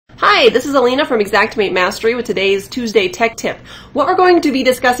Hi, this is Alina from Xactimate Mastery with today's Tuesday Tech Tip. What we're going to be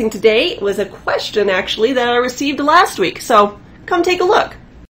discussing today was a question actually that I received last week, so come take a look.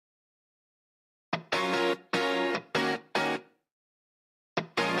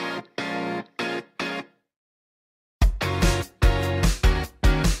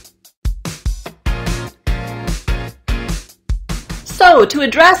 So, to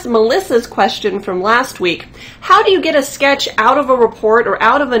address Melissa's question from last week, how do you get a sketch out of a report or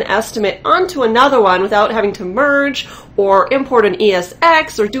out of an estimate onto another one without having to merge or import an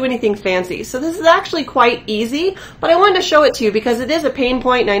ESX or do anything fancy? So this is actually quite easy, but I wanted to show it to you because it is a pain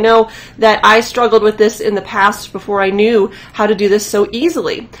point, and I know that I struggled with this in the past before I knew how to do this so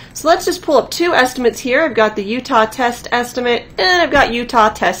easily. So let's just pull up two estimates here. I've got the Utah test estimate and I've got Utah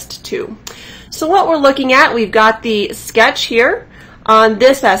test 2. So what we're looking at, we've got the sketch here on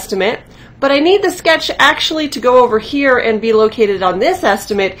this estimate, but I need the sketch actually to go over here and be located on this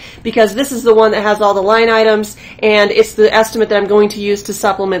estimate because this is the one that has all the line items and it's the estimate that I'm going to use to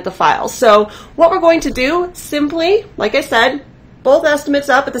supplement the file. So what we're going to do, simply, like I said, both estimates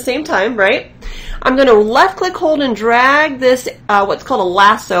up at the same time, right? I'm going to left click, hold, and drag this, what's called a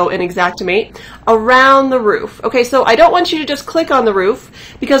lasso in Xactimate, around the roof. Okay, so I don't want you to just click on the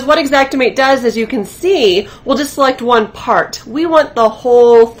roof because what Xactimate does, as you can see, will just select one part. We want the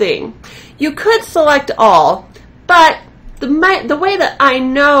whole thing. You could select all, but the way that I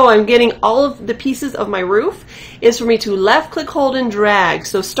know I'm getting all of the pieces of my roof is for me to left click, hold, and drag.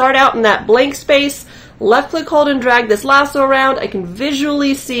 So start out in that blank space, left click, hold, and drag this lasso around. I can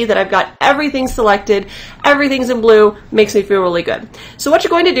visually see that I've got everything selected. Everything's in blue. Makes me feel really good. So what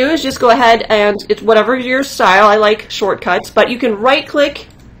you're going to do is just go ahead and, it's whatever your style. I like shortcuts, but you can right click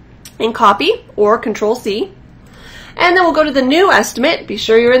and copy or Control C. And then we'll go to the new estimate. Be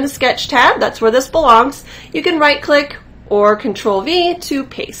sure you're in the sketch tab. That's where this belongs. You can right click or Control V to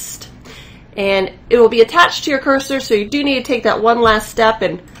paste. And it will be attached to your cursor, so you do need to take that one last step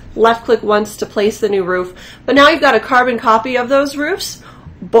and left click once to place the new roof. But now you've got a carbon copy of those roofs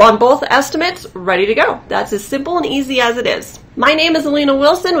on both estimates ready to go. That's as simple and easy as it is. My name is Alina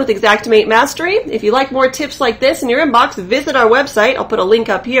Wilson with Xactimate Mastery. If you like more tips like this in your inbox, visit our website. I'll put a link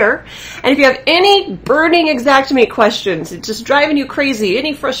up here. And if you have any burning Xactimate questions, it's just driving you crazy,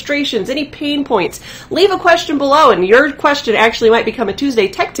 any frustrations, any pain points, leave a question below and your question actually might become a Tuesday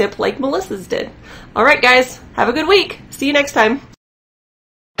Tech Tip like Melissa's did. All right, guys, have a good week. See you next time.